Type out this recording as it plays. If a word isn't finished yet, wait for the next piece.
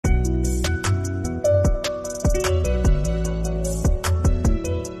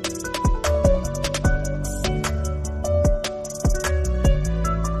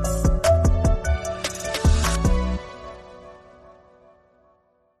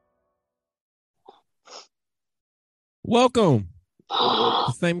Welcome.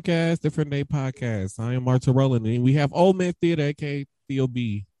 The same cast, different day podcast. I am Martin Rowland, and we have Old Man Theater, aka Theo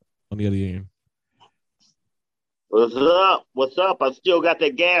B, on the other end. What's up? What's up? I still got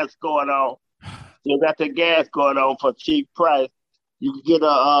that gas going on. Still got that gas going on for cheap price. You can get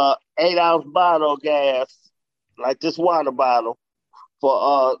a 8 ounce bottle of gas, like this water bottle,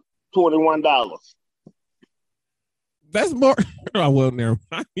 for $21. That's more. I will never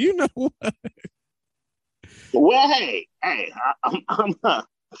mind. You know what? Well,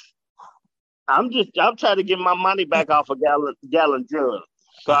 I'm trying to get my money back off a gallon jug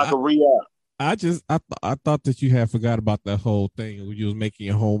so I can re-up. I thought that you had forgot about that whole thing when you was making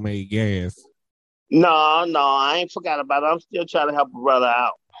your homemade gas. No, I ain't forgot about it. I'm still trying to help a brother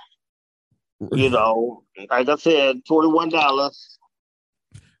out. You know, like I said, $21,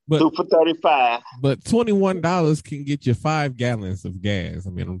 But 2 for 35. but $21 can get you 5 gallons of gas. I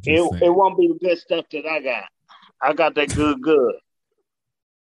mean, I'm just saying. It won't be the good stuff that I got. I got that good.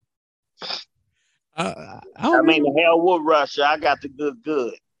 I mean, the hell with Russia. I got the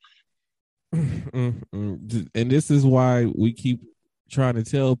good. And this is why we keep trying to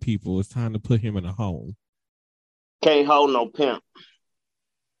tell people it's time to put him in a home. Can't hold no pimp.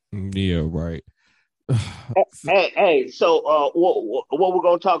 Yeah, right. Hey. So, what we're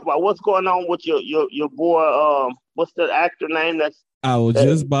gonna talk about? What's going on with your boy? What's the actor name? I was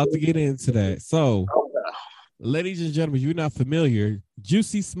just about to get into that. So, okay. Ladies and gentlemen, you're not familiar.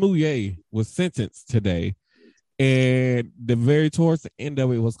 Juicy Smouye was sentenced today, and towards the end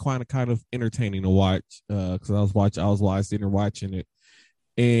of it was kind of entertaining to watch because I was sitting there watching it,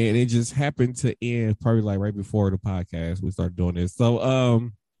 and it just happened to end probably like right before the podcast we started doing this. So,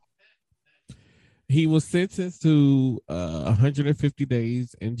 he was sentenced to 150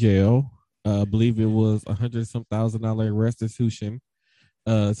 days in jail. I believe it was $100-some thousand restitution.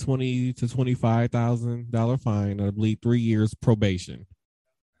 $20,000 to $25,000 fine. I believe 3 years probation.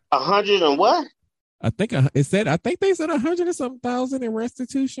 100 and what? I think they said 100-some thousand in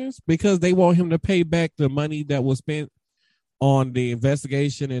restitutions because they want him to pay back the money that was spent on the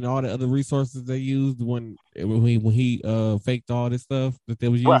investigation and all the other resources they used when he faked all this stuff that they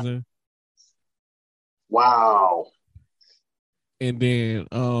was using. Wow. And then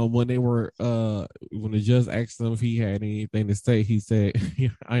when the judge asked him if he had anything to say, he said,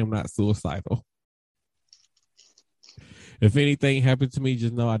 I am not suicidal. If anything happened to me,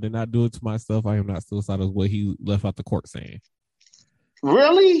 just know I did not do it to myself. I am not suicidal is what he left out the court saying.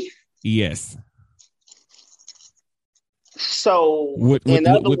 Really? Yes. So with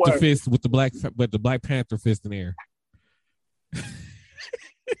the fist, with the Black Panther fist in the air.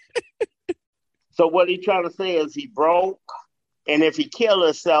 So what he trying to say is he broke? And if he killed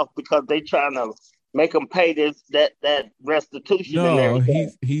himself because they trying to make him pay that restitution. No,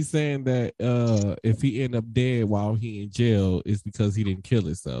 he's saying that if he end up dead while he in jail, it's because he didn't kill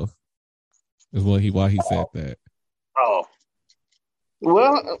himself. Is why he said that. Oh,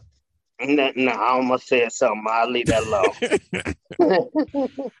 well, no, I almost said something. I'll leave that alone.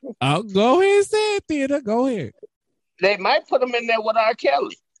 I'll go ahead and say it, Theater. Go ahead. They might put him in there with R.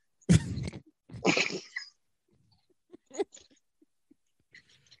 Kelly.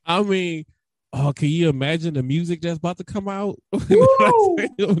 I mean, can you imagine the music that's about to come out? They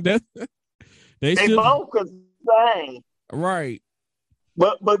both could sing, right?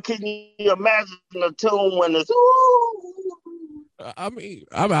 But can you imagine the tune when it's? I mean,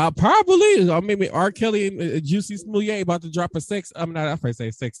 probably. I mean, R. Kelly and Juicy Smouye about to drop a sex. I'm not afraid to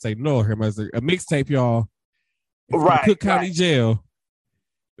say sex tape. No, him as a mixtape, y'all. Right, Cook County Jail.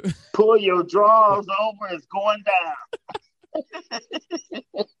 Pull your drawers over. It's going down.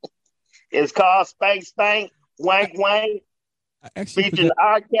 It's called Spank Spank Wank Wank, featuring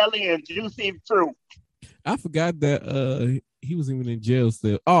R. Kelly and Juicy Fruit. I forgot that he was even in jail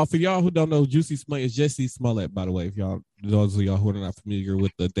still. Oh, for y'all who don't know, Juicy Smollett is Jesse Smollett, by the way. If those of y'all who are not familiar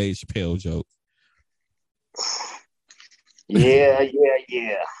with the Dave Chappelle joke. Yeah.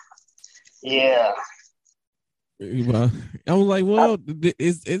 Well, I was like, well,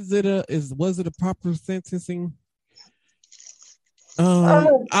 was it a proper sentencing?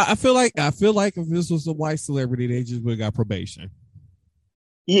 I feel like if this was a white celebrity, they just would have got probation.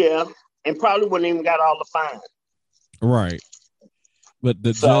 Yeah, and probably wouldn't even got all the fine. Right. But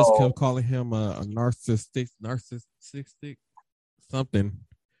the judge kept calling him a narcissistic something,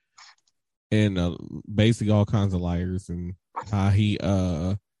 and basically all kinds of liars, and how he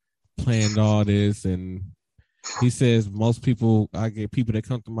planned all this. And he says I get people that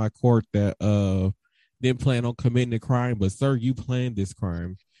come to my court that didn't plan on committing a crime, but sir, you planned this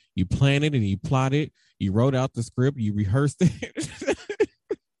crime. You planned it and you plotted. You wrote out the script. You rehearsed it.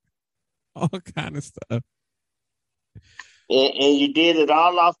 All kind of stuff. and you did it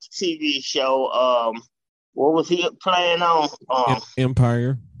all off the TV show. What was he playing on?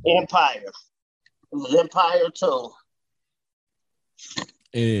 Empire. Empire. It was Empire too.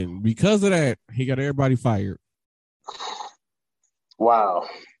 And because of that, he got everybody fired. Wow.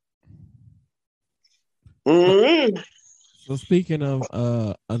 Mm-hmm. So speaking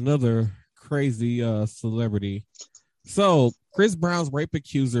of another crazy celebrity, so Chris Brown's rape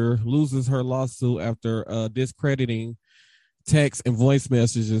accuser loses her lawsuit after discrediting text and voice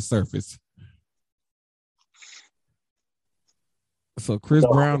messages surface. So Chris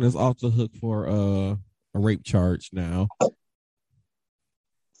Brown is off the hook for a rape charge now.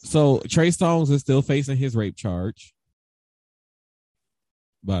 So Trey Songz is still facing his rape charge,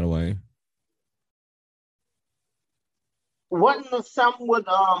 by the way. Wasn't there something with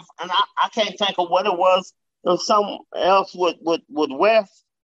and I can't think of what it was. There was something else with West.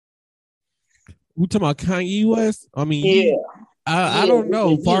 We talking about Kanye West? I mean, yeah. I don't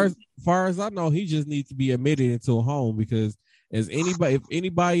know. Far as I know, he just needs to be admitted into a home because if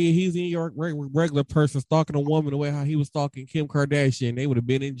anybody, he's in your regular person stalking a woman the way how he was stalking Kim Kardashian, they would have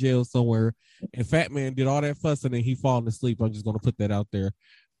been in jail somewhere. And Fat Man did all that fussing and he falling asleep. I'm just gonna put that out there.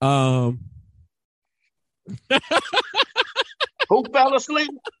 Who fell asleep?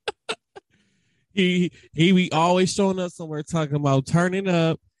 He be always showing up somewhere talking about turning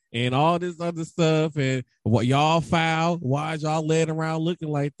up and all this other stuff and what y'all foul. Why y'all laying around looking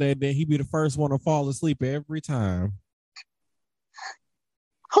like that? Then he be the first one to fall asleep every time.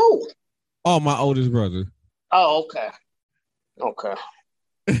 Who? Oh, my oldest brother. Oh, okay.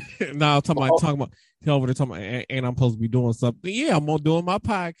 Now talking about he over there talking about, and I'm supposed to be doing something. Yeah, I'm on doing my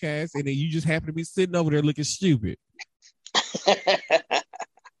podcast, and then you just happen to be sitting over there looking stupid.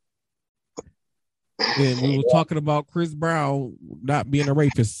 And we were talking about Chris Brown not being a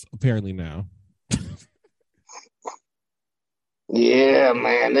rapist, apparently now. Yeah,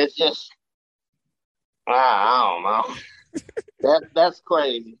 man, it's just I don't know. That's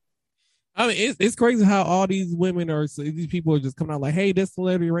crazy. I mean, it's crazy how all these women these people are just coming out like, "Hey, this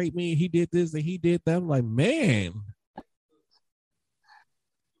celebrity raped me. He did this and he did that." I'm like, man,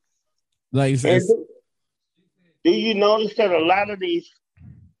 like, do you notice that a lot of these,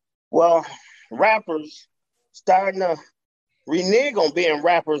 rappers starting to renege on being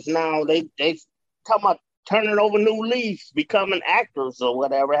rappers now? They talking about turning over new leaves, becoming actors or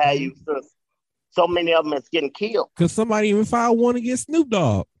whatever. How you so many of them is getting killed because somebody even filed one against Snoop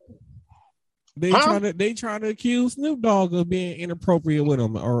Dogg. They trying to accuse Snoop Dogg of being inappropriate with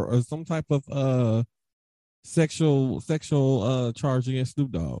him or some type of sexual charge against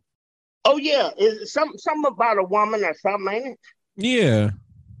Snoop Dogg. Oh yeah, is something about a woman or something, ain't it? Yeah.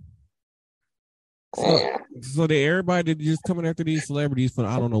 So everybody just coming after these celebrities for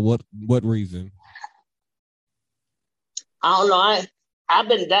I don't know what reason. I don't know. I've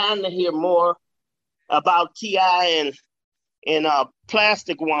been dying to hear more about T.I. and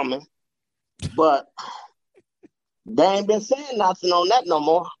Plastic Woman, but they ain't been saying nothing on that no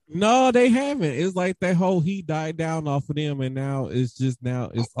more. No, they haven't. It's like that whole heat died down off of them, and now it's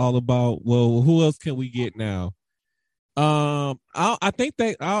all about, well, who else can we get now? I think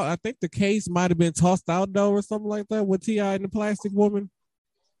the case might have been tossed out though, or something like that with T.I. and the Plastic Woman.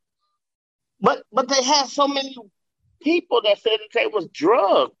 But they had so many people that said that they was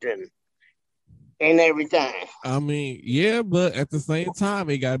drugged and everything. I mean, yeah, but at the same time,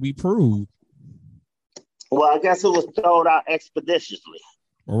 it got to be proved. Well, I guess it was thrown out expeditiously.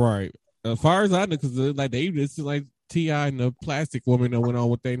 Right. As far as I know, because like it's like T.I. and the Plastic Woman that went on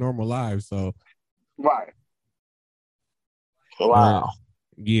with their normal lives. So. Right. Wow.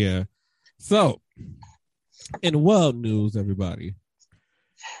 Yeah. So, in world news, everybody,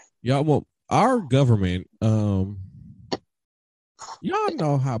 our government, y'all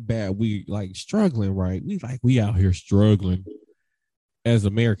know how bad we like struggling, right? We out here struggling as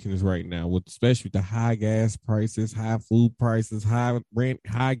Americans right now, especially the high gas prices, high food prices, high rent,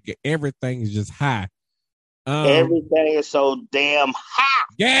 everything is just high. Everything is so damn high.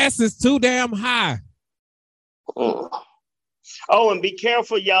 Gas is too damn high. Oh, and be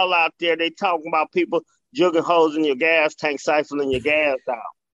careful, y'all out there. They talking about people jugging holes in your gas tank, siphoning your gas out.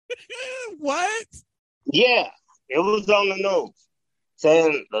 What? Yeah, it was on the news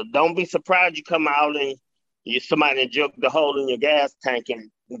saying, don't be surprised you come out and somebody jugged the hole in your gas tank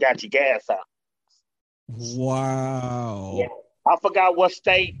and got your gas out. Wow. Yeah. I forgot what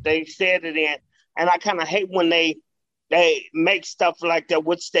state they said it in, and I kind of hate when they make stuff like that,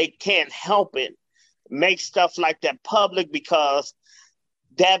 which they can't help it. Make stuff like that public because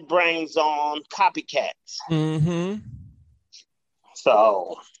that brings on copycats. Mm-hmm.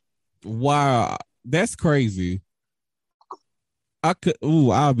 So, wow, that's crazy. I could.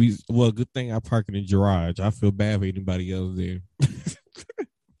 Ooh, I'll be. Well, good thing I park in the garage. I feel bad for anybody else there.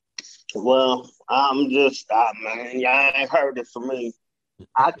 Well, I'm just, man, y'all ain't heard it from me.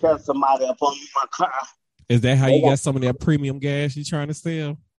 I cut somebody up on my car. Is that how They you got gon- some of that premium gas you trying to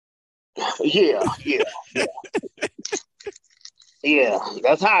sell? yeah, yeah, yeah, yeah.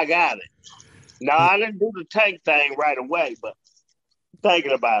 That's how I got it. No, I didn't do the tank thing right away, but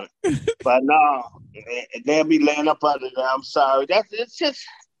thinking about it. But no, they'll be laying up under there. I'm sorry. It's just,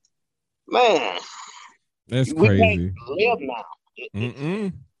 man, That's we can't crazy. live now.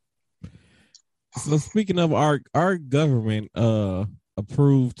 Mm-mm. So speaking of our government,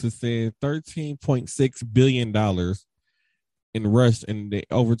 approved to send $13.6 billion in rush and they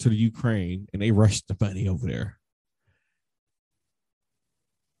over to the Ukraine, and they rushed the money over there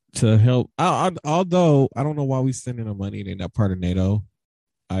to help. Although I don't know why we sending the money. They're not part of NATO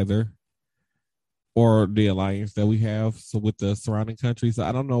either, or the alliance that we have. So with the surrounding countries,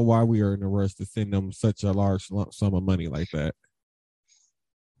 I don't know why we are in a rush to send them such a large lump sum of money like that.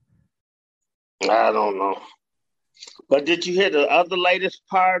 I don't know. But did you hear the other latest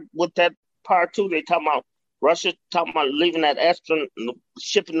part with that part too? They talking about Russia talking about leaving that astronaut,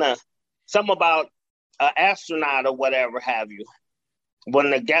 shipping the some about an astronaut or whatever have you.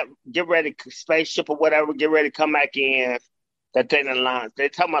 When they get ready, spaceship or whatever, get ready to come back in, that they didn't launch. They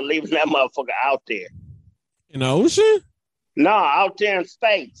talking about leaving that motherfucker out there. In the ocean? No, out there in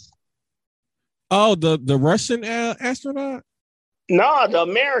space. Oh, the Russian astronaut? No, the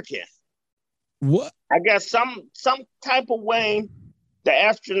American. What? I guess some type of way the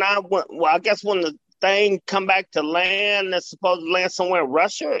astronaut went. Well, I guess when the thing come back to land, it's supposed to land somewhere in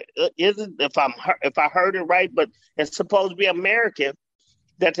Russia. Is it? If I heard it right, but it's supposed to be American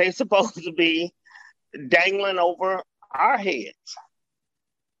that they supposed to be dangling over our heads.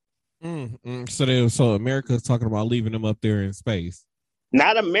 So America's talking about leaving them up there in space.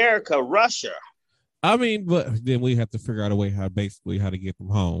 Not America, Russia. I mean, but then we have to figure out a way how to get them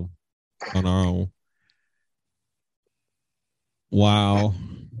home on our own. Wow.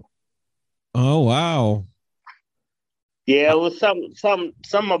 Oh wow. Yeah, it was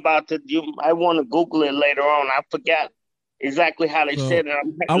some about the. You I want to Google it later on. I forgot exactly how they So said it.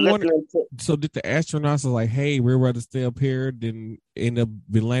 I'm I wonder. listening to. So did the astronauts are like, hey, we'd rather stay up here than end up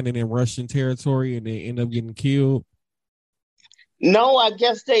be landing in Russian territory and they end up getting killed? No, I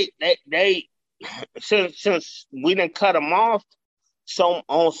guess they since we didn't cut them off so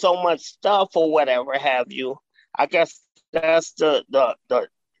much stuff or whatever have you. I guess that's the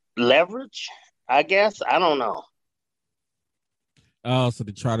leverage. I guess I don't know. Oh, so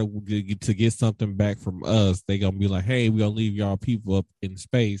to try to get something back from us, they gonna be like, hey, we gonna leave y'all people up in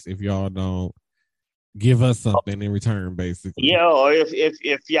space if y'all don't give us something in return, basically. Yeah, or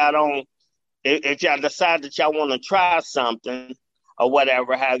if y'all don't if y'all decide that y'all want to try something or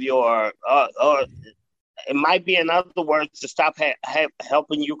whatever have you, or it might be in other words to stop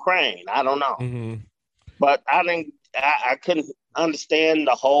helping Ukraine. I don't know, Mm-hmm. but I couldn't understand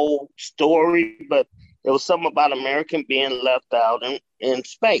the whole story, but there was something about American being left out in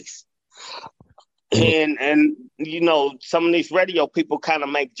space. Well, And you know some of these radio people kind of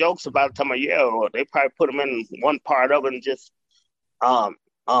make jokes about it, talking about, yeah, or they probably put them in one part of it and just um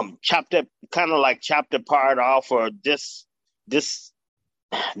chopped it, kind of like chopped the part off or dis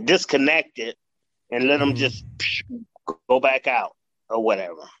disconnect it and let them mm-hmm. just go back out or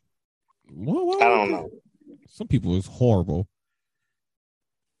whatever. I What? don't know. Some people is horrible.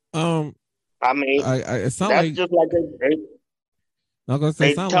 Um, I mean, I it sound that's like just like I'm gonna say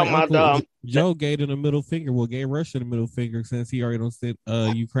they sound like talking about Uncle Joe gave them the middle finger. Well, gave Russia the middle finger since he already don't sent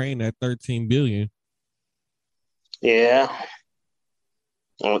Ukraine at 13 billion. yeah.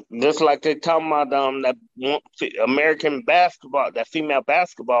 Just like they talking about that American basketball, that female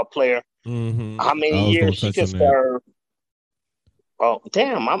basketball player, Mm-hmm. how many I was gonna years she touch could on that. serve. Oh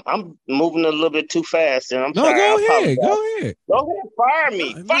damn, I'm moving a little bit too fast, and I'm No, sorry. I go ahead. apologize. Go ahead. Go ahead, fire No,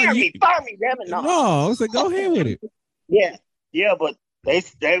 me, no, fire you me, fire me. Damn it, no. no. I said go ahead with it. Yeah, yeah, but they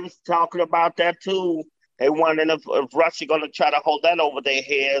was talking about that too. They wondering if Russia going to try to hold that over their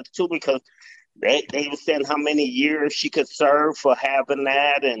heads too, because they were saying how many years she could serve for having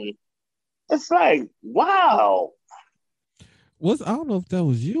that, and it's like, wow. I don't know if that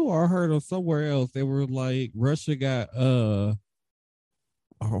was you or I heard of somewhere else. They were like Russia got got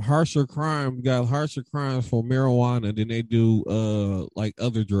harsher crimes for marijuana than they do like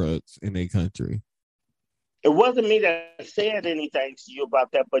other drugs in their country. It wasn't me that said anything to you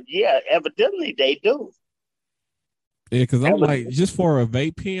about that, but yeah, evidently they do. Yeah, because I'm like, Evidently, just for a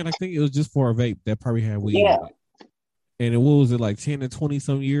vape pen, I think it was just for a vape that probably had weed yeah, in it. And what was it, like 10 to 20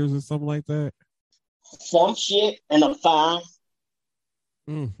 some years or something like that? some shit and a fine.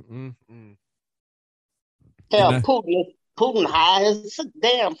 Mm, mm, mm. And Hell, Putin high his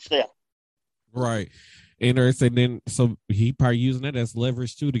damn self. right. And I said then so he probably using that as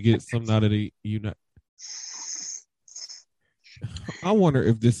leverage too to get something out of the I wonder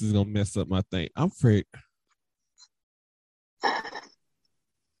if this is gonna mess up my thing. I'm afraid.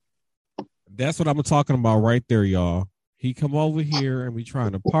 That's what I'm talking about right there, y'all. He come over here and we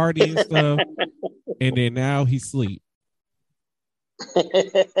trying to party and stuff, and then now he sleep.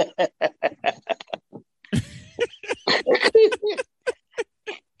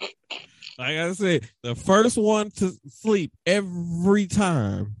 Like I said, the first one to sleep every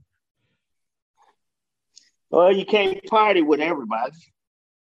time. Well, you can't party with everybody.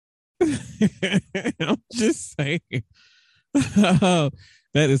 I'm just saying. That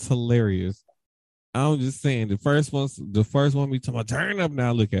is hilarious. I'm just saying the first one we talking about turn up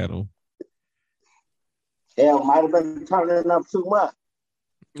now. Look at him. Hell, might have been turning up too much.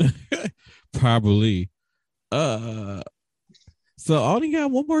 Probably. So I only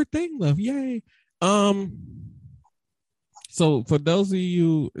got one more thing left. Yay. So for those of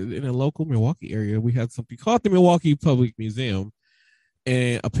you in the local Milwaukee area, we had something called the Milwaukee Public Museum.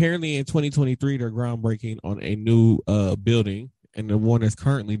 And apparently in 2023, they're groundbreaking on a new building. And the one that's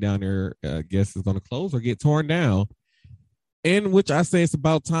currently down there, I guess, is going to close or get torn down. In which I say it's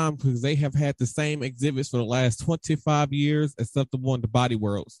about time because they have had the same exhibits for the last 25 years, except the one, the Body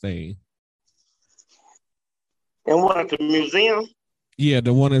World thing. And what, the museum? Yeah,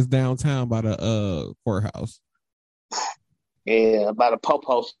 the one that's downtown by the courthouse. Yeah, by the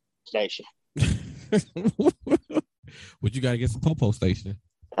Popo station. But you got to get some Popo station.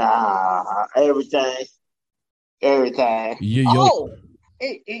 Everything. Yeah,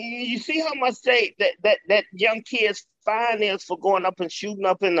 you see how much that young kid's fine is for going up and shooting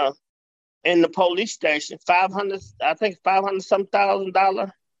up in the police station? 500, I think $500 some thousand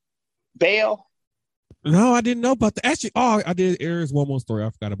bail. No, I didn't know about that. Actually, I did. There's one more story. I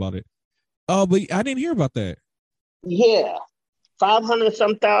forgot about it. Oh, but I didn't hear about that. Yeah, 500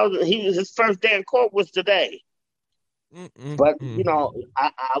 some thousand. His first day in court was today. But I'm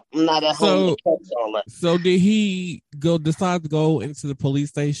not at home to catch all that. So did he decide to go into the police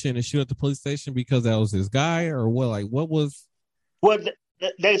station and shoot at the police station because that was his guy, or what? Like, what was? Well,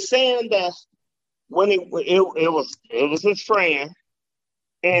 they're saying that when it was his friend,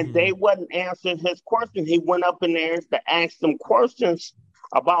 and they wasn't answering his questions. He went up in there to ask them questions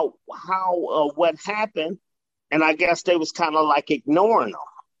about how what happened, and I guess they was kind of like ignoring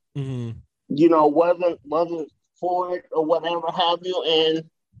him. Wasn't for it or whatever have you, and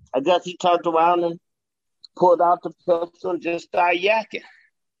I guess he turned around and pulled out the pistol and just started yakking.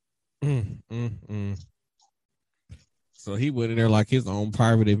 So he went in there like his own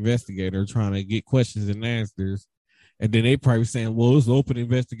private investigator trying to get questions and answers. And then they probably saying, well, it's an open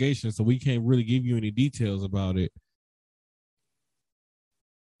investigation, so we can't really give you any details about it.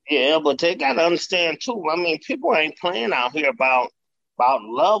 Yeah, but they got to understand, too. I mean, people ain't playing out here about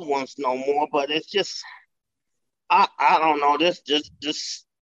loved ones no more, but it's just, I don't know, this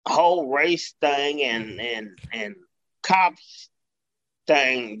whole race thing and cops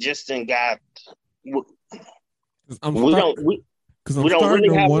thing just done got, I'm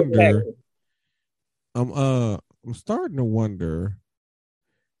starting to wonder. I'm starting to wonder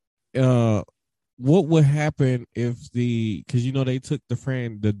what would happen if because they took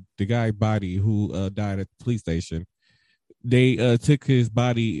the guy body who died at the police station. They took his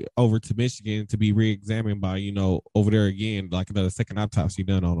body over to Michigan to be re-examined by over there again, like another second autopsy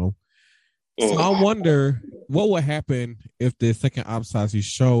done on him. So I wonder what would happen if the second autopsy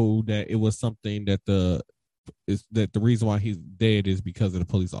showed that it was something that the reason why he's dead is because of the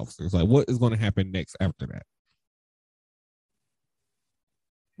police officers. Like, what is going to happen next after that?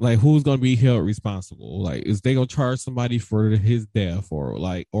 Like, who's going to be held responsible? Like, is they going to charge somebody for his death, or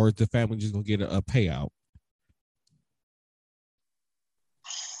is the family just going to get a payout?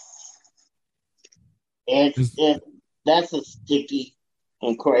 That's a sticky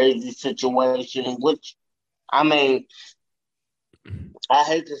and crazy situation, which, I mean, I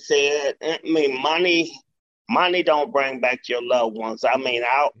hate to say it. I mean, money don't bring back your loved ones. I mean,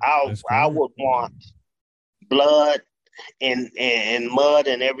 I would want blood and mud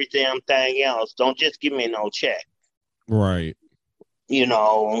and every damn thing else. Don't just give me no check. Right.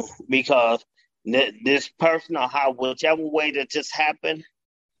 Because this person or whichever way that just happened,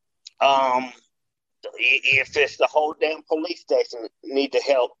 if it's the whole damn police station need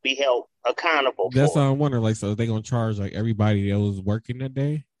to be held accountable. That's what I wonder. Like, so they gonna charge like everybody that was working that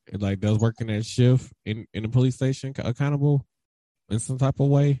day, like that was working that shift in the police station accountable in some type of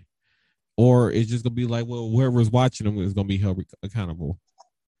way, or it's just gonna be like, well, whoever's watching them is gonna be held accountable.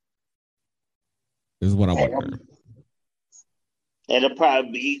 Is what I And wonder. it'll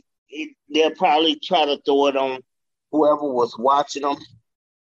probably they'll probably try to throw it on whoever was watching them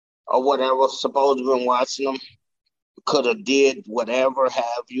or whatever supposed to been watching them could have did whatever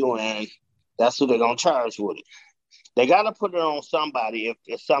have you, and that's who they're gonna charge with it. They gotta put it on somebody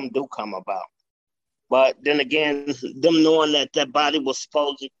if something do come about. But then again, them knowing that that body was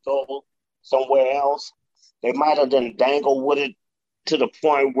supposed to go somewhere else, they might have done dangled with it to the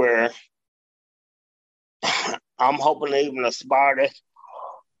point where I'm hoping even the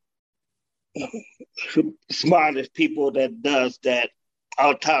smartest people that does that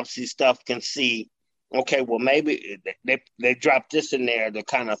autopsy stuff can see. Okay, well maybe they dropped this in there to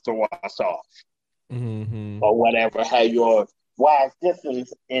kind of throw us off Mm-hmm. or whatever. How your why is this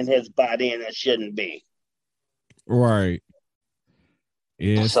in his body and it shouldn't be? Right.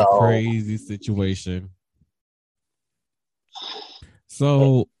 Yeah, it's a So crazy situation.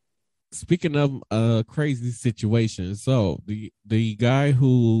 So speaking of crazy situation, so the guy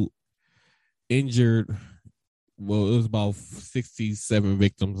who injured, well, it was about 67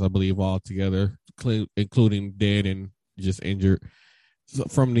 victims, I believe, altogether, including dead and just injured. So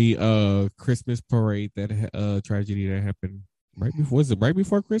from the Christmas parade that tragedy that happened right before, was it right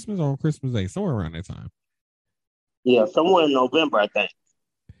before Christmas or on Christmas Day, somewhere around that time. yeah, somewhere in November, I think.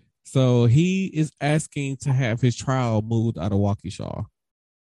 So he is asking to have his trial moved out of Waukesha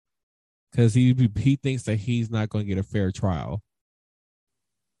because he thinks that he's not going to get a fair trial.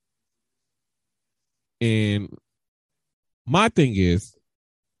 And my thing is,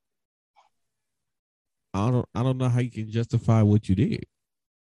 I don't know how you can justify what you did.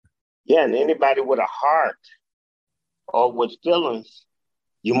 Yeah, and anybody with a heart or with feelings,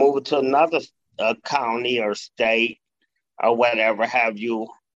 you move it to another county or state or whatever have you.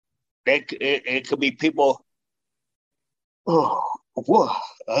 It could be people. Oh, whoa,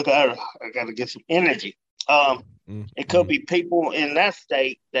 I gotta get some energy. It could Mm-hmm. be people in that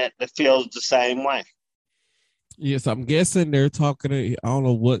state that feels the same way. Yes, I'm guessing they're talking. I don't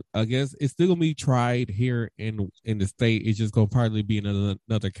know what. I guess it's still gonna be tried here in the state. It's just gonna probably be in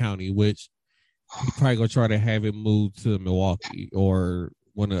another county, which he probably gonna try to have it moved to Milwaukee or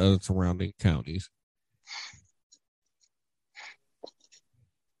one of the other surrounding counties.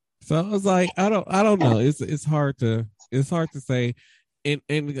 So I was like, I don't know. It's hard to say, and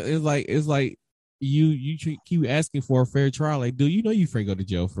it's like you keep asking for a fair trial. Like, dude, you know you free go to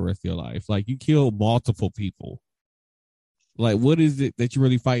jail for the rest of your life. Like, you killed multiple people. Like, what is it that you're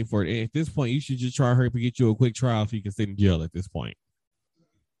really fighting for? And at this point, you should just try to hurry up and get you a quick trial so you can sit in jail at this point.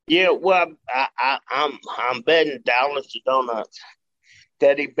 Yeah, well, I'm betting dollars to donuts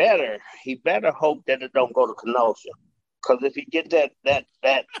that he better hope that it don't go to Kenosha, because if he get that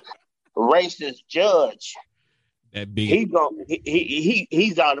racist judge, That big.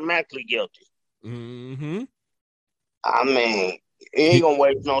 he's automatically guilty. Mm-hmm. I mean, he ain't He, gonna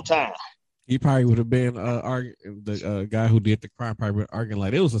waste no time. he probably would have been the guy who did the crime probably been arguing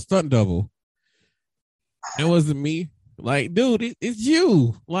like it was a stunt double. It wasn't me. Like, dude, it's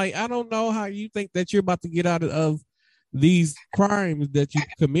you. Like, I don't know how you think that you're about to get out of these crimes that you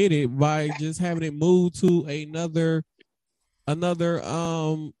committed by just having it moved to another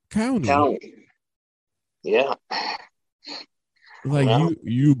county. County. Yeah. Like, Well,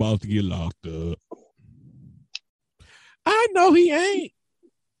 you about to get locked up. I know he ain't.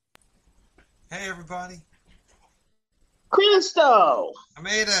 Hey everybody, Cristo. I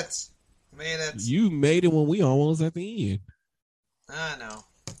made it. I made it. You made it when we almost at the end. I know.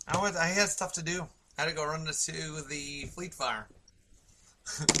 I had stuff to do. I had to go run to the Fleet Fire.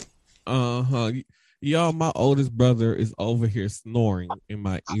 Uh-huh. Y'all, my oldest brother is over here snoring in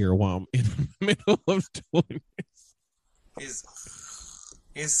my ear while I'm in the middle of doing He's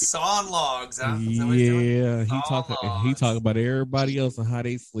he's sawing logs, huh? Is that what he's doing? yeah, he Sawing talking logs. about everybody else and how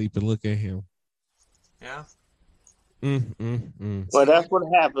they sleep and look at him. Yeah. Mm, mm, mm. Well, See, that's what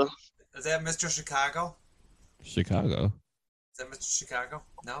happened. is that Mr. Chicago? Chicago. Is that Mr. Chicago?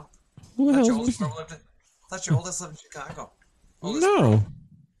 No. Who the I thought hell your is oldest Mr. brother lived in. I thought your oldest lived in Chicago. Oldest brother. No,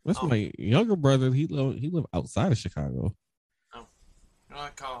 that's Oh. my younger brother. He lived outside of Chicago. Oh. You know, I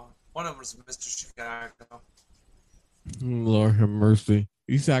call one of them was Mr. Chicago. Lord have mercy.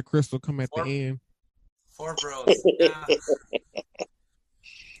 You saw Crystal come at Four, the end. four bros. Yeah.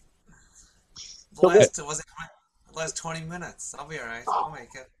 So what? Last 20 minutes. I'll be all right. I'll make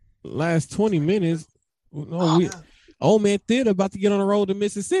it. Last 20 minutes. No, Yeah. old man Theater about to get on the road to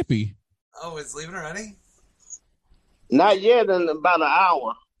Mississippi. Oh, it's leaving already? Not yet. In about an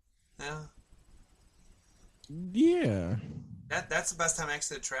hour. Yeah. Yeah. That's the best time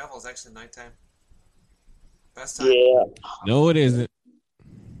actually to travel is actually nighttime. Best time. Yeah. No, it isn't.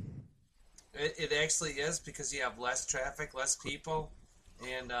 It actually is because you have less traffic, less people,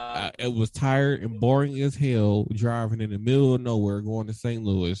 and It was tired and boring as hell driving in the middle of nowhere going to St.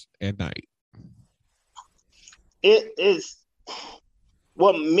 Louis at night. It is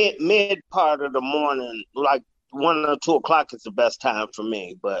mid part of the morning, like 1 or 2 o'clock is the best time for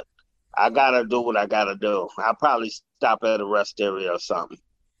me. But I gotta do what I gotta do. I'll probably stop at a rest area or something.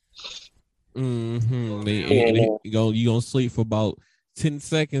 Mm-hmm. Yeah. You gonna sleep for about 10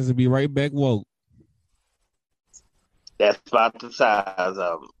 seconds and be right back woke. That's about the size of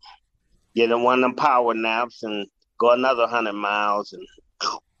them. Get in one of them power naps and go another 100 miles and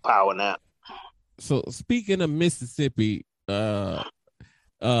power nap. So speaking of Mississippi, when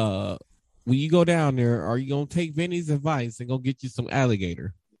you go down there, are you gonna take Vinny's advice and go get you some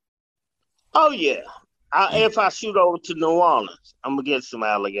alligator? Oh yeah. If I shoot over to New Orleans, I'm gonna get some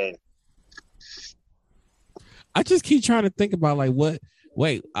alligator. I just keep trying to think about like what.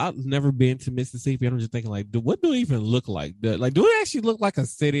 Wait, I've never been to Mississippi. I'm just thinking like, what do it even look like? Do it actually look like a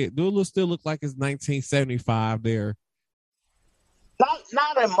city? Do it still look like it's 1975 there?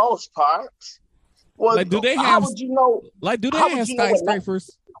 Not in most parts. Well, like, do they have? How would you know? Like, do they have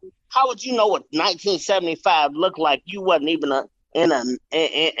skyscrapers? How would you know what 1975 looked like? You wasn't even in a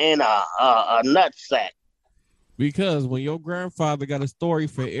nutsack. Because when your grandfather got a story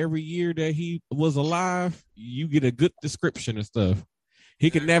for every year that he was alive, you get a good description and stuff. He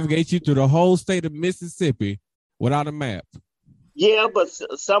can navigate you through the whole state of Mississippi without a map. Yeah, but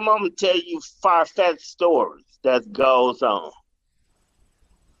some of them tell you far-fetched stories that goes on.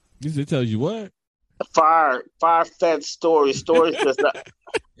 It tells you what? Far-fetched stories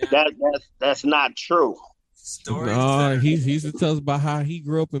that's not true. Stories. No, he used to tell us about how he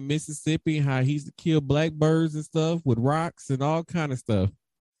grew up in Mississippi and how he used to kill blackbirds and stuff with rocks and all kind of stuff.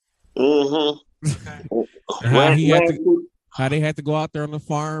 Mm-hmm. Okay. How they had to go out there on the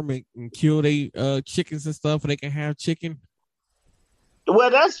farm and kill their chickens and stuff so they can have chicken. Well,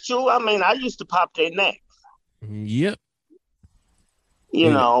 that's true. I mean, I used to pop their necks. Yep.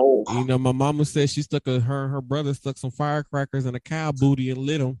 You know, my mama said she her brother stuck some firecrackers in a cow booty and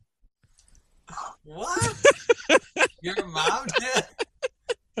lit them. What? Your mom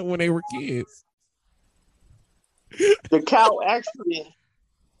did? When they were kids. The cow actually.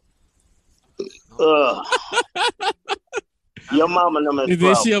 Your mama and them is and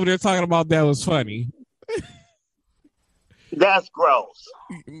then she over there talking about that was funny. That's gross.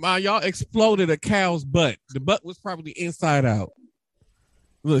 Y'all exploded a cow's butt. The butt was probably inside out.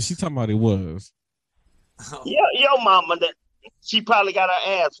 Look, she talking about it was. Yeah, your mama, she probably got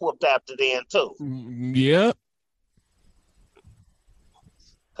her ass whooped after then too. Yep.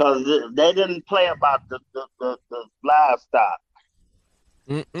 Because they didn't play about the livestock.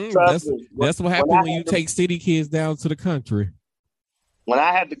 That's what happens when you take city kids down to the country. When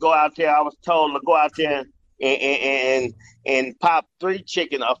I had to go out there, I was told to go out there and pop a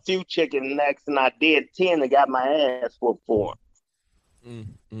few chicken necks, and I did 10 and got my ass whooped for it.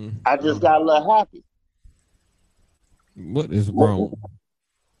 I just got a little happy. What is wrong?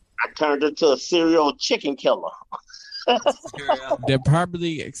 I turned into a serial chicken killer. That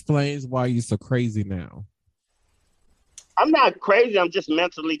probably explains why you're so crazy now. I'm not crazy. I'm just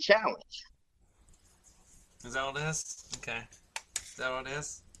mentally challenged. Is that what it is? Okay. Is that what it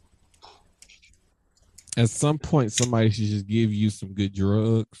is? At some point, somebody should just give you some good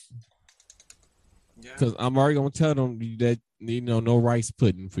drugs. Yeah. Because I'm already going to tell them that, no rice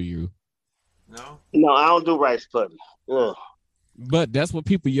pudding for you. No, I don't do rice pudding. Ugh. But that's what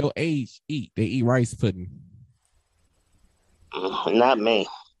people your age eat. They eat rice pudding. Not me.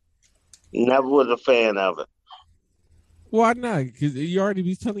 Never was a fan of it. Why not? Because you already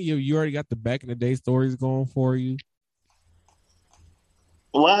be telling you already got the back in the day stories going for you.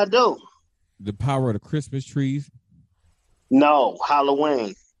 Well, I do. The power of the Christmas trees. No,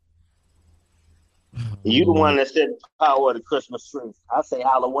 Halloween. You the one that said the power of the Christmas tree. I say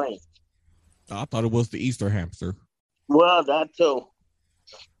Halloween. I thought it was the Easter hamster. Well, that too.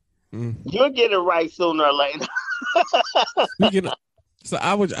 You'll get it right sooner or later. So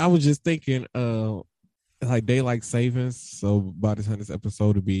I was just thinking, like daylight savings. So by the time this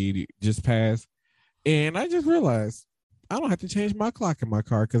episode will be just passed, and I just realized I don't have to change my clock in my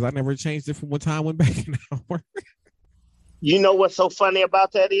car because I never changed it from when time went back an hour. You know what's so funny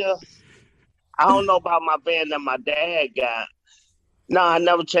about that is? I don't know about my van that my dad got. No, I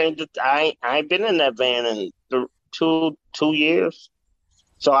never changed it. I ain't been in that van in two years.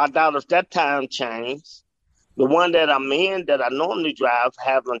 So I doubt if that time changed. The one that I'm in that I normally drive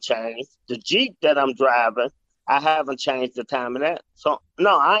haven't changed. The Jeep that I'm driving, I haven't changed the time of that. So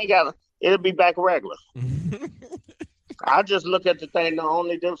no, I ain't got it. It'll be back regular. I just look at the thing. The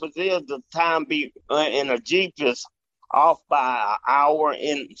only difference is the time be in a Jeep is off by an hour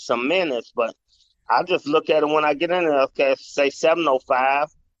and some minutes. But I just look at it when I get in there. Okay, say 7:05.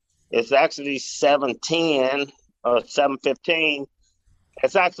 It's actually 7:10 or 7:15.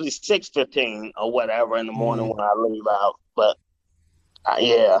 It's actually 6:15 or whatever in the morning when I leave out. But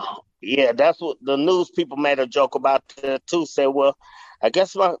yeah, that's what the news people made a joke about that too. Said, well, I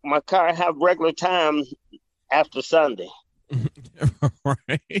guess my car have regular time after Sunday.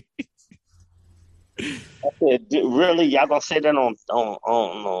 Right. I said, really, y'all gonna say that on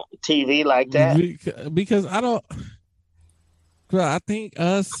TV like that? Because I think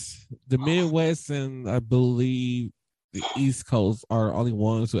us, the Midwest, and I believe the East Coast are the only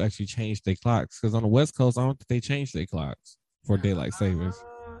ones who actually change their clocks. Because on the West Coast, I don't think they change their clocks for daylight savings.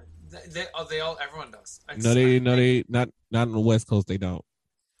 Everyone does. Not on the West Coast. They don't.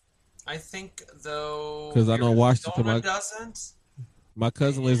 I think though, because I know Washington doesn't. My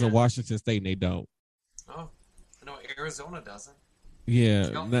cousin lives in Washington State, and they don't. Oh, I know Arizona doesn't. Yeah,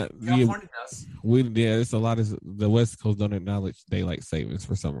 California does. It's a lot of the West Coast don't acknowledge daylight savings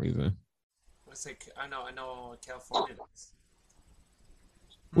for some reason. I know California does.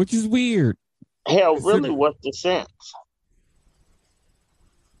 Which is weird. Hell, really, what's the sense?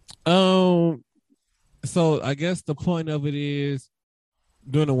 So I guess the point of it is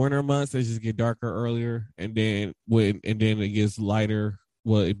during the winter months they just get darker earlier, and then it gets lighter.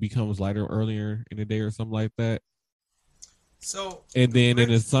 Well, it becomes lighter earlier in the day or something like that. So and then in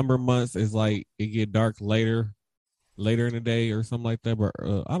the summer months it's like it get dark later in the day or something like that. But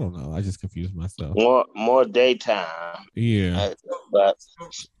I don't know. I just confused myself. More daytime. Yeah. But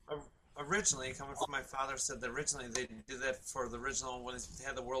originally, coming from my father, said that originally they did that for the original when they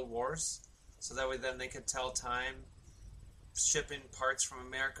had the World Wars, so that way then they could tell time shipping parts from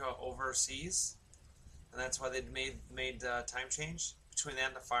America overseas, and that's why they made time change between that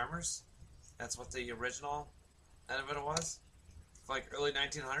and the farmers. That's what the original end of it was, like early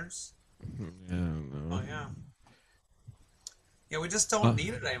 1900s. Yeah, I don't know. Oh yeah. Yeah, we just don't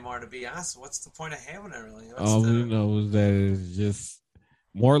need it anymore, to be honest. What's the point of having it, really? All we know is that it's just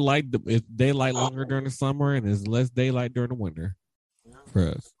more light. It's daylight longer during the summer, and it's less daylight during the winter for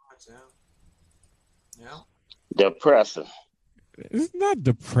us. Yeah. Depressing. It's not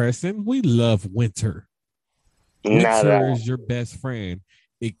depressing. We love winter. Winter is your best friend.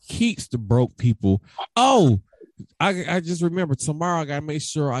 It keeps the broke people. Oh, I just remember tomorrow I gotta make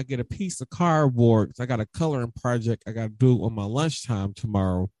sure I get a piece of cardboard because I got a coloring project I gotta do on my lunchtime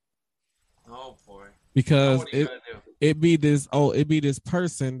tomorrow. Oh boy! Because it'd be this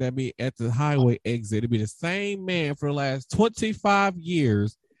person that be at the highway exit. It'd be the same man for the last 25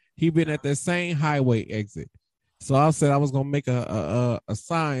 years. He been at the same highway exit. So I said I was gonna make a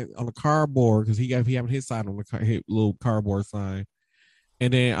sign on the cardboard because he having his sign on his little cardboard sign.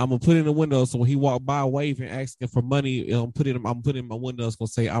 And then I'm gonna put it in the window so when he walk by waving, asking for money, I'm putting in my window. It's gonna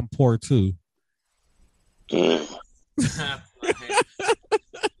say I'm poor too.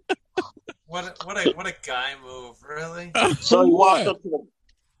 What a guy move, really. So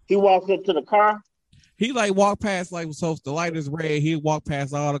he walked up to the car. He like walked past so if the light is red, he walk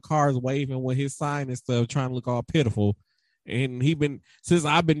past all the cars waving with his sign and stuff, trying to look all pitiful. And since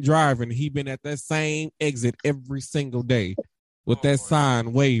I've been driving, he been at that same exit every single day. With that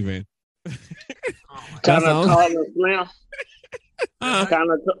sign waving. Kind of tall and slim.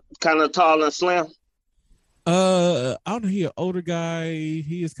 Kind of tall and slim. I don't know. He an older guy.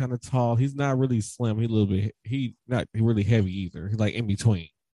 He is kind of tall. He's not really slim. He not really heavy either. He's like in between.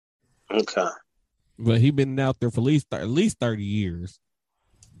 Okay. But he been out there for at least 30 years.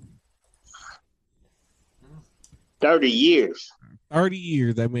 30 years. 30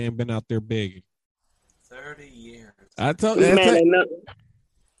 years. That man been out there begging. 30 years. I told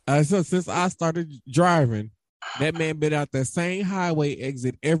since I started driving, that man been out that same highway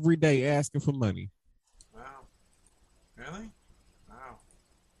exit every day asking for money. Wow. Really? Wow.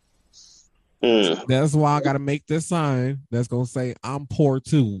 That's why I gotta make this sign that's gonna say I'm poor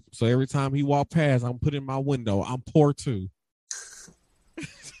too. So every time he walk past, I'm putting in my window, I'm poor too.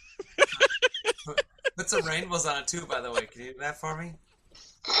 Put some rainbows on it too, by the way. Can you do that for me?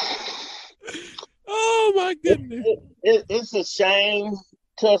 Oh my goodness! It's a shame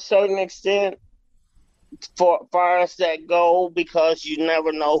to a certain extent for far as that go, because you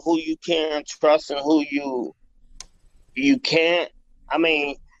never know who you can trust and who you can't. I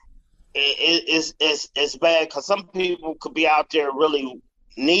mean, it's bad because some people could be out there really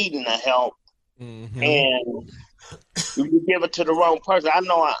needing the help, and you give it to the wrong person. I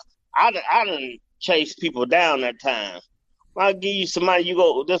know I didn't chase people down at times. I'll give you some money. You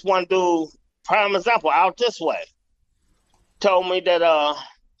go, this one dude. Prime example, out this way. told me that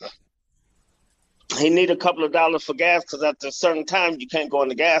he need a couple of dollars for gas because at a certain time you can't go in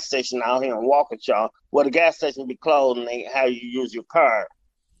the gas station out here in Waukesha. Well, the gas station be closed and they have you use your card.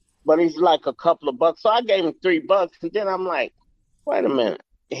 But he's like a couple of bucks. So I gave him $3, and then I'm like, wait a minute.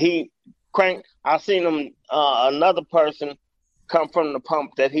 He cranked. I seen him another person come from the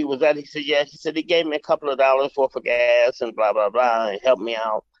pump that he was at. He said, yeah. He said he gave me a couple of dollars worth of gas and blah blah blah and helped me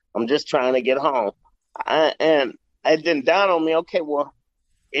out. I'm just trying to get home. And it didn't dawn on me. Okay, well,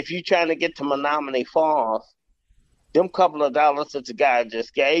 if you're trying to get to Menominee Falls, them couple of dollars that the guy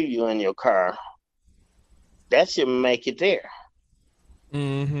just gave you in your car, that should make it there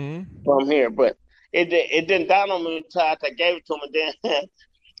from here. But it didn't dawn on me until I gave it to him, and then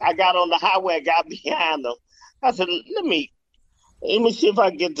I got on the highway and got behind him. I said, let me see if I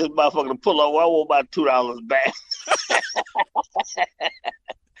can get this motherfucker to pull over. I want about $2 back.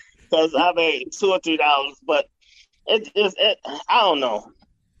 Because I made $2 or $3, but it I don't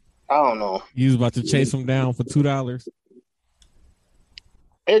know. You was about to chase him down for $2.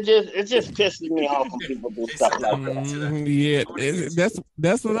 It just pisses me off when people do stuff like that. Yeah,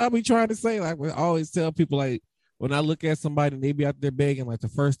 that's what I be trying to say. Like, I always tell people, like, when I look at somebody and they be out there begging, like, the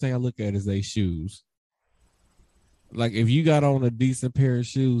first thing I look at is their shoes. Like, if you got on a decent pair of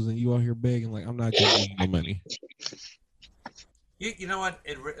shoes and you out here begging, like, I'm not giving you any money. You know what?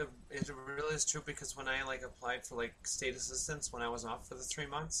 It really is true, because when I like applied for like state assistance when I was off for the 3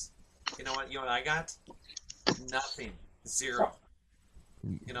 months, you know what I got? Nothing. Zero.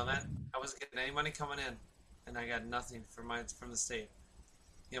 You know that? I wasn't getting any money coming in, and I got nothing from the state.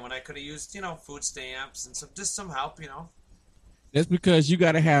 You know, when I could have used, food stamps and some help, That's because you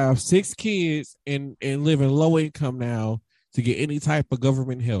got to have 6 kids and live in low income now to get any type of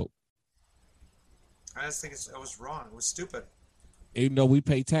government help. I just think it was wrong. It was stupid. Even though we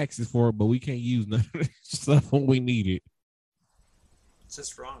pay taxes for it, but we can't use none of that stuff when we need it. It's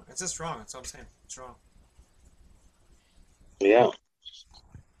just wrong. That's what I'm saying. It's wrong. Yeah.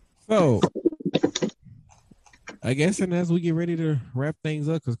 So, I guess, and as we get ready to wrap things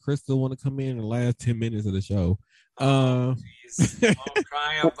up, because Chris still want to come in the last 10 minutes of the show. Don't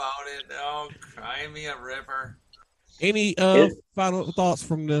cry about it. Oh, cry me a river. Any final thoughts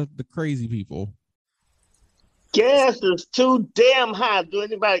from the crazy people? Gas is too damn high. Do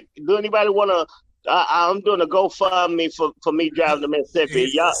anybody want to? I'm doing a GoFundMe for me driving to Mississippi.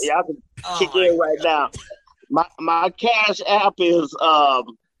 Y'all can kick in right now. My Cash App is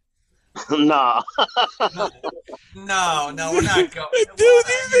no. No, we're not going. Dude,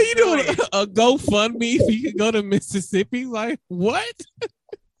 you doing a GoFundMe so you can go to Mississippi? Like, what?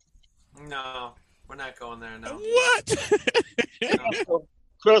 No, we're not going there. No. What? No.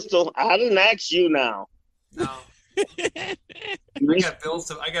 Crystal, I didn't ask you now. No. I got bills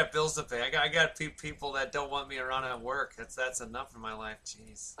to pay. I got people that don't want me around at work. That's enough in my life.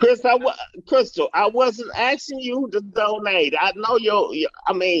 Jeez. Crystal, I wasn't asking you to donate. I know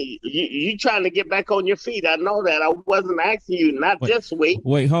you trying to get back on your feet. I know that. I wasn't asking you, this week.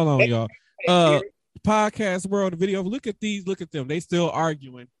 Wait, hold on, y'all. Podcast world, video. Look at these. Look at them. They still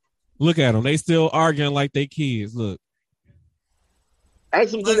arguing. Look at them. They still arguing like they kids. Look.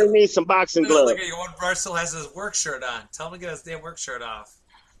 Ask them, do they need some boxing gloves? Look at you. One Barcel has his work shirt on. Tell him to get his damn work shirt off.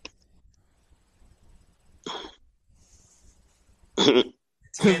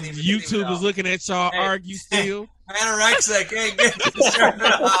 YouTube is looking at y'all argue still. Anorexic, hey, get your shirt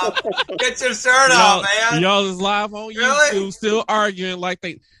off. Get your shirt off, man. Y'all is live on YouTube, still arguing like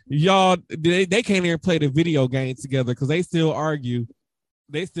they can't even play the video game together because they still argue.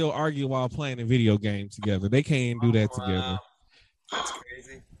 They still argue while playing a video game together. They can't do that together. That's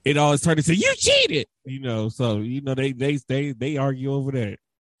crazy. It always turned to say you cheated, so they argue over that.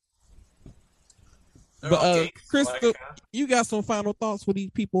 But Crystal, you got some final thoughts for these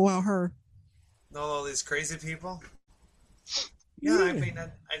people out here? No, all these crazy people. Yeah, I mean,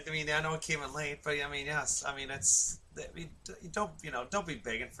 I know it came in late, but I mean, yes, I mean, don't be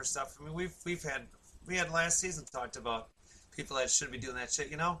begging for stuff. I mean, we had last season talked about people that should be doing that shit,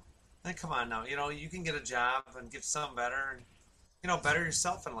 Then come on now, you can get a job and get something better and better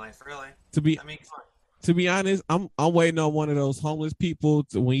yourself in life, really. To be honest, I'm waiting on one of those homeless people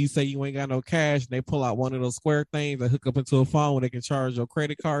when you say you ain't got no cash and they pull out one of those square things that hook up into a phone where they can charge your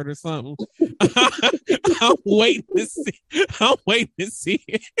credit card or something. I'm waiting to see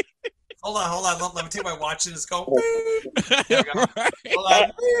it. Hold on. Let me take my watch and just go. Right. Hold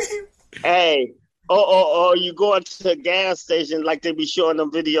on. Hey. Or you go into the gas station like they be showing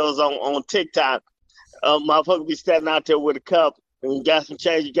them videos on TikTok. Motherfucker be standing out there with a cup and you got some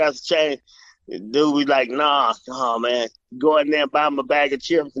change. Dude was like, nah, oh man, go in there and buy him a bag of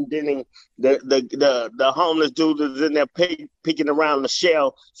chips, and then the homeless dude is in there peeking around the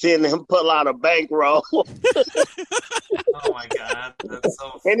shell, seeing him pull out a bankroll. Oh my God, that's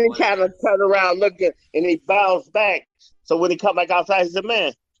so funny. And he kind of turned around looking, and he bounced back. So when he come back outside, he said,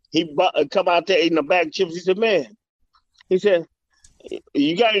 man, he come out there eating a bag of chips. He said, man, he said,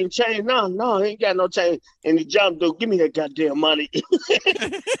 you got any change? No, he ain't got no change. And he jumped, dude, give me that goddamn money.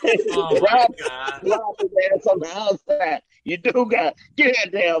 Oh my God. Rob his ass on the outside. You do got, get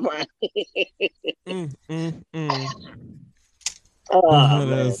that damn money. Oh,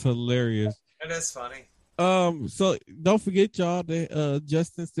 that's hilarious. It is funny. So don't forget, y'all, that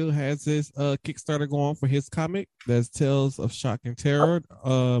Justin still has his Kickstarter going for his comic that's Tales of Shock and Terror.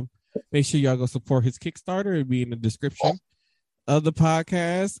 Make sure y'all go support his Kickstarter. It'll be in the description of the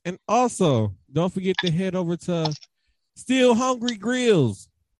podcast. And also, don't forget to head over to Still Hungry Grills.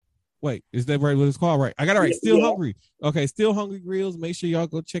 Wait, is that right? What it's called? Right? I got it right. Still Hungry. Okay, Still Hungry Grills. Make sure y'all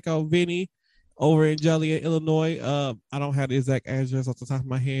go check out Vinny over in Joliet, Illinois. I don't have the exact address off the top of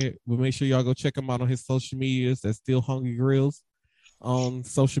my head, but make sure y'all go check him out on his social medias. That's Still Hungry Grills on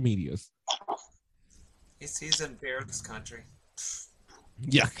social medias. He's in Bears country.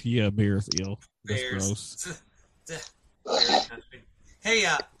 Yeah, Bears ill. That's Bears. gross. Bears country. Hey,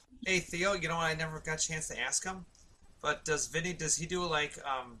 Theo, you know what? I never got a chance to ask him, but does he do like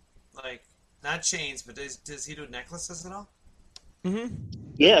not chains, but does he do necklaces at all? Mm-hmm.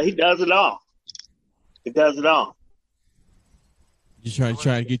 Yeah, he does it all. He does it all. You try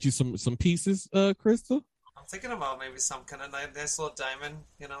to get you some pieces, Crystal? I'm thinking about maybe some kind of nice little diamond,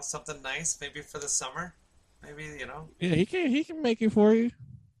 something nice, maybe for the summer. Maybe, Yeah, he can make it for you.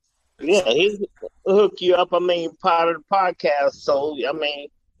 Yeah, he'll hook you up. I mean, part of the podcast. So, I mean,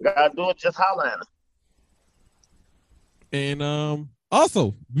 gotta do it, just holler at him. And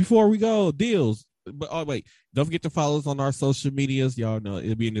also, before we go, deals. But wait, don't forget to follow us on our social medias. Y'all know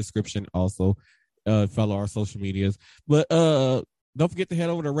it'll be in the description also. Follow our social medias. But don't forget to head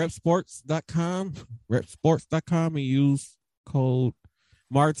over to repsports.com and use code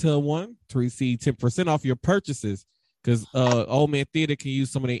Martell1 to receive 10% off your purchases. Because Old Man Theater can use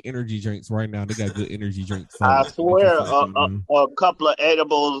some of their energy drinks right now. They got good energy drinks. So I swear, a couple of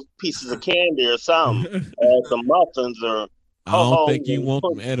edible pieces of candy or something, or some muffins or. I don't think you want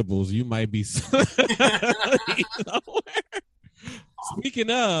them edibles. You might be. Speaking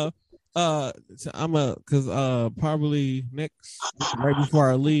of, probably right before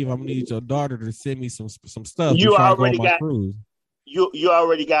I leave, I'm gonna need your daughter to send me some stuff. You before already I go on my cruise. You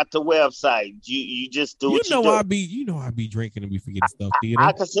already got the website. You just do what you do. I be drinking and be forgetting stuff.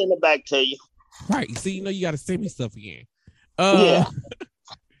 I can send it back to you. Right. See, you got to send me stuff again. Yeah.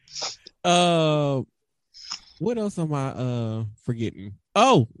 What else am I forgetting?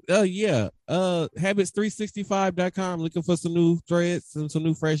 Oh, yeah. Habits365.com, looking for some new threads and some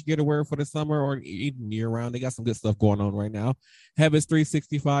new fresh getaway for the summer or even year round. They got some good stuff going on right now.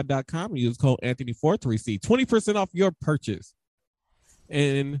 Habits365.com. Use code Anthony4 to receive 20% off your purchase.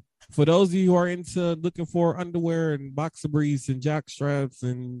 And for those of you who are into looking for underwear and boxer briefs and jock straps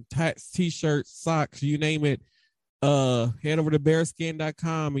and hats, t-shirts, socks, you name it, head over to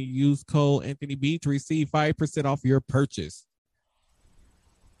bearskin.com and use code AnthonyB to receive 5% off your purchase.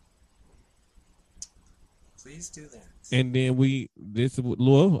 Please do that. And then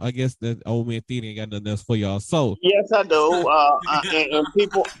Lou, I guess that Old Man Theater ain't got nothing else for y'all. So yes, I do. And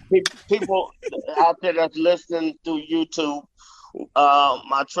people out there that's listening through YouTube,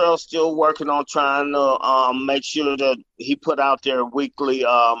 Montreal's still working on trying to make sure that he put out there weekly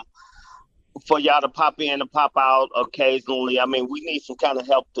for y'all to pop in and pop out occasionally. I mean, we need some kind of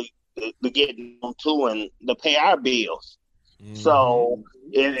help to get them to and to pay our bills. Mm-hmm. So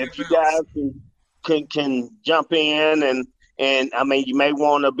if you guys can jump in and I mean, you may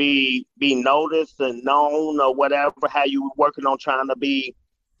want to be noticed and known or whatever, how you working on trying to be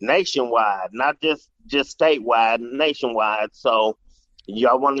nationwide, not just statewide, nationwide. So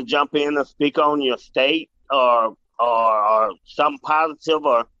y'all want to jump in and speak on your state or something positive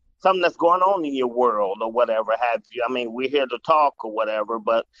or something that's going on in your world or whatever have you. I mean, we're here to talk or whatever,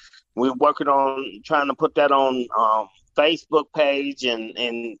 but we're working on trying to put that on Facebook page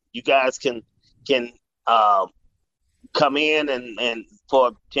and you guys can come in and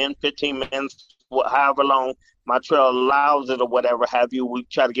for 10, 15 minutes, however long Montreal allows it or whatever have you, we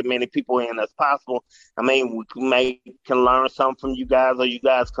try to get many people in as possible. I mean, we can learn something from you guys or you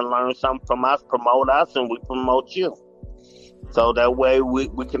guys can learn something from us, promote us, and we promote you. So that way we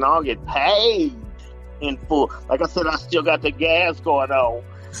can all get paid in full. Like I said, I still got the gas going on.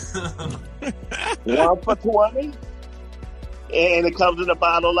 1 for $20, and it comes in a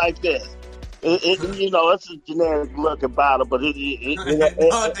bottle like this. It's a generic looking bottle, but it No,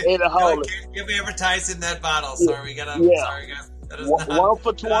 hold it it. can't give advertising that bottle. Sorry, Yeah. sorry guys. That is One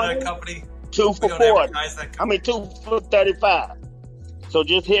for not a 20, company. 2 We for don't 40. advertise that I company. mean, 2 for 35. So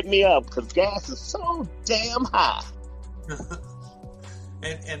just hit me up because gas is so damn high.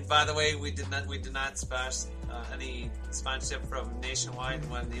 And by the way, we did not sponsor any sponsorship from Nationwide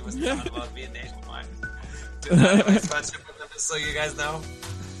when he was talking about being Nationwide. Did not have any sponsorship with them, just so you guys know.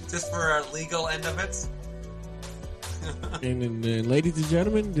 Just for our legal end of it. And ladies and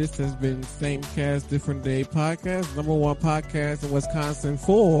gentlemen, this has been Same Cast, Different Day podcast, #1 podcast in Wisconsin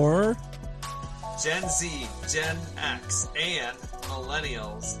for Gen Z, Gen X, and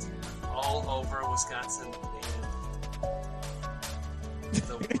Millennials all over Wisconsin and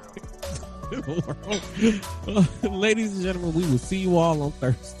the world. Ladies and gentlemen, we will see you all on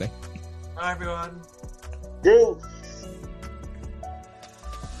Thursday. Bye, everyone. Dude.